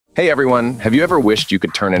Hey everyone, have you ever wished you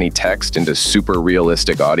could turn any text into super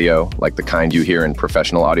realistic audio, like the kind you hear in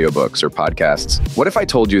professional audiobooks or podcasts? What if I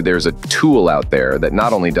told you there's a tool out there that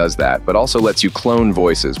not only does that, but also lets you clone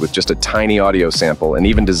voices with just a tiny audio sample and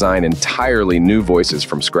even design entirely new voices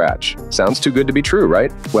from scratch? Sounds too good to be true,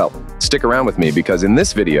 right? Well, stick around with me because in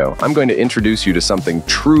this video, I'm going to introduce you to something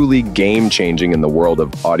truly game-changing in the world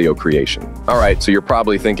of audio creation. All right, so you're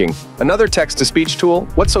probably thinking, another text-to-speech tool?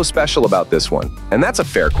 What's so special about this one? And that's a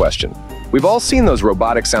fair question. We've all seen those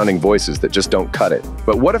robotic-sounding voices that just don't cut it.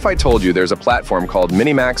 But what if I told you there's a platform called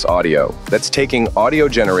MiniMax Audio that's taking audio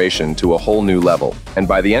generation to a whole new level? And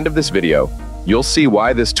by the end of this video, you'll see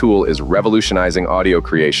why this tool is revolutionizing audio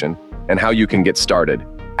creation and how you can get started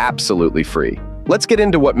absolutely free. Let's get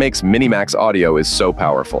into what makes MiniMax Audio is so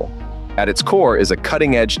powerful. At its core is a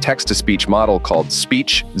cutting-edge text-to-speech model called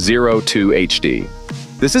Speech 02 HD.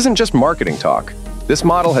 This isn't just marketing talk. This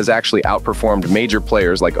model has actually outperformed major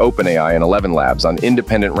players like OpenAI and ElevenLabs on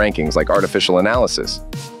independent rankings like artificial analysis.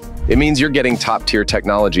 It means you're getting top-tier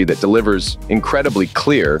technology that delivers incredibly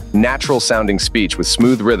clear, natural-sounding speech with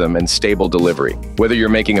smooth rhythm and stable delivery. Whether you're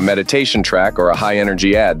making a meditation track or a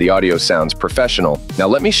high-energy ad, the audio sounds professional. Now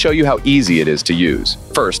let me show you how easy it is to use.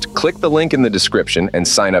 First, click the link in the description and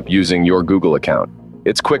sign up using your Google account.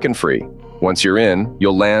 It's quick and free. Once you're in,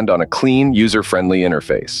 you'll land on a clean, user-friendly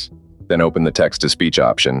interface. Then open the text-to-speech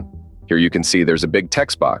option. Here you can see there's a big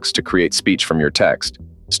text box to create speech from your text.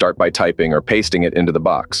 Start by typing or pasting it into the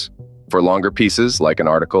box. For longer pieces, like an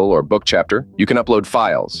article or book chapter, you can upload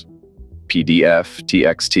files, PDF,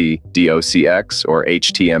 TXT, DOCX, or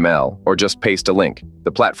HTML, or just paste a link.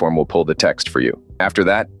 The platform will pull the text for you. After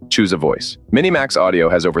that, choose a voice. MiniMax Audio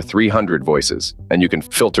has over 300 voices, and you can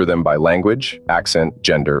filter them by language, accent,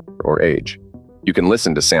 gender, or age. You can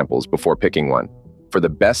listen to samples before picking one. For the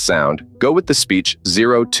best sound, go with the Speech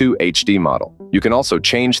 02 HD model. You can also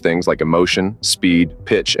change things like emotion, speed,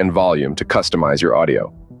 pitch, and volume to customize your audio.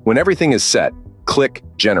 When everything is set, click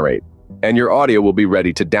Generate, and your audio will be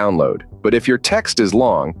ready to download. But if your text is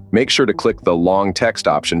long, make sure to click the Long Text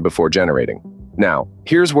option before generating. Now,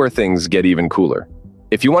 here's where things get even cooler.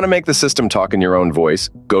 If you want to make the system talk in your own voice,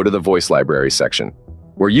 go to the Voice Library section,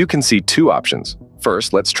 where you can see two options.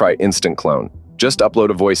 First, let's try Instant Clone. Just upload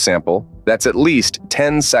a voice sample that's at least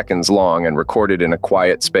 10 seconds long and recorded in a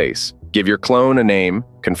quiet space. Give your clone a name,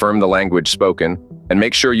 confirm the language spoken, and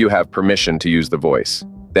make sure you have permission to use the voice.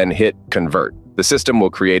 Then hit Convert. The system will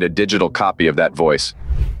create a digital copy of that voice.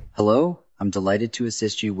 Hello, I'm delighted to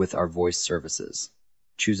assist you with our voice services.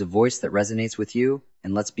 Choose a voice that resonates with you,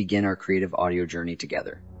 and let's begin our creative audio journey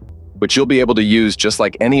together. Which you'll be able to use just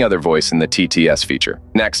like any other voice in the TTS feature.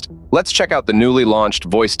 Next, let's check out the newly launched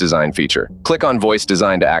Voice Design feature. Click on Voice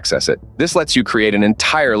Design to access it. This lets you create an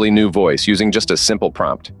entirely new voice using just a simple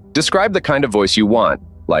prompt. Describe the kind of voice you want,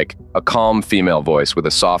 like a calm female voice with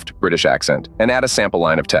a soft British accent, and add a sample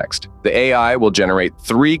line of text. The AI will generate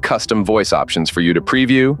 3 custom voice options for you to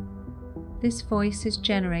preview. This voice is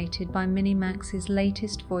generated by MiniMax's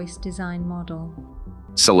latest voice design model.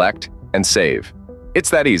 Select and save. It's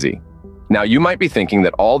that easy. Now, you might be thinking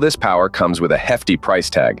that all this power comes with a hefty price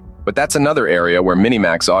tag, but that's another area where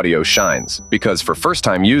MiniMax Audio shines, because for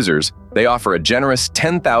first-time users, they offer a generous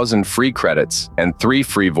 10,000 free credits and 3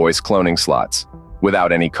 free voice cloning slots,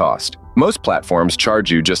 without any cost. Most platforms charge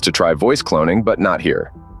you just to try voice cloning, but not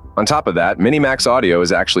here. On top of that, MiniMax Audio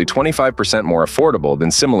is actually 25% more affordable than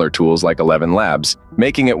similar tools like ElevenLabs,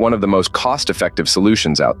 making it one of the most cost-effective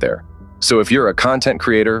solutions out there. So if you're a content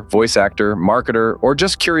creator, voice actor, marketer, or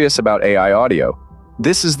just curious about AI audio,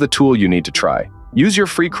 this is the tool you need to try. Use your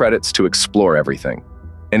free credits to explore everything.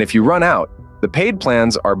 And if you run out, the paid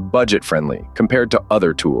plans are budget-friendly compared to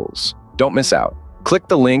other tools. Don't miss out. Click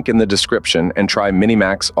the link in the description and try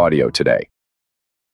MiniMax Audio today.